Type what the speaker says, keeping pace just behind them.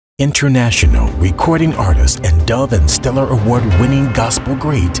International recording artist and Dove and Stellar Award-winning gospel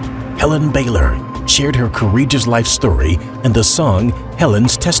great Helen Baylor shared her courageous life story in the song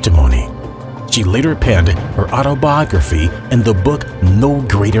Helen's Testimony. She later penned her autobiography in the book No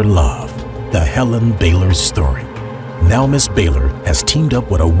Greater Love, The Helen Baylor Story. Now Miss Baylor has teamed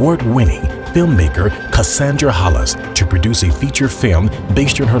up with award-winning filmmaker Cassandra Hollis to produce a feature film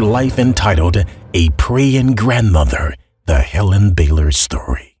based on her life entitled A Praying Grandmother, The Helen Baylor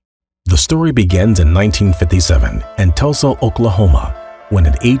Story. The story begins in 1957 in Tulsa, Oklahoma, when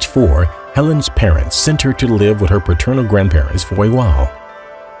at age 4, Helen's parents sent her to live with her paternal grandparents for a while.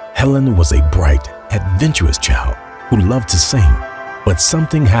 Helen was a bright, adventurous child who loved to sing, but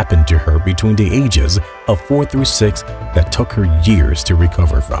something happened to her between the ages of 4 through 6 that took her years to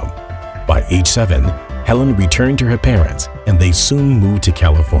recover from. By age 7, Helen returned to her parents and they soon moved to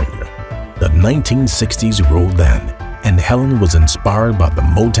California. The 1960s rolled then, and Helen was inspired by the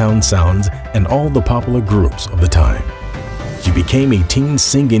Motown sounds and all the popular groups of the time. She became a teen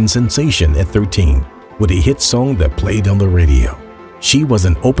singing sensation at 13 with a hit song that played on the radio. She was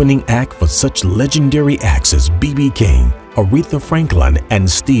an opening act for such legendary acts as B.B. King, Aretha Franklin, and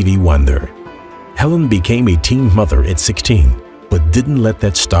Stevie Wonder. Helen became a teen mother at 16, but didn't let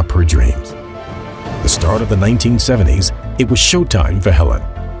that stop her dreams. The start of the 1970s, it was showtime for Helen.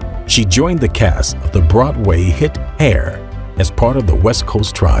 She joined the cast of the Broadway hit Hair as part of the West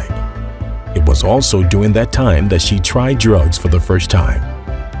Coast Tribe. It was also during that time that she tried drugs for the first time.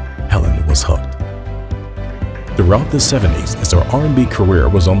 Helen was hooked. Throughout the 70s, as her R&B career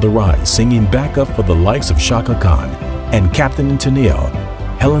was on the rise, singing backup for the likes of Shaka Khan and Captain and Tennille,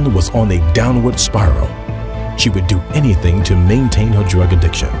 Helen was on a downward spiral. She would do anything to maintain her drug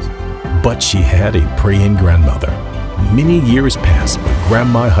addictions. But she had a praying grandmother. Many years passed, but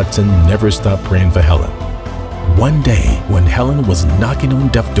Grandma Hudson never stopped praying for Helen. One day, when Helen was knocking on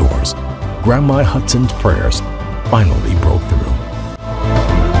deaf doors, Grandma Hudson's prayers finally broke through.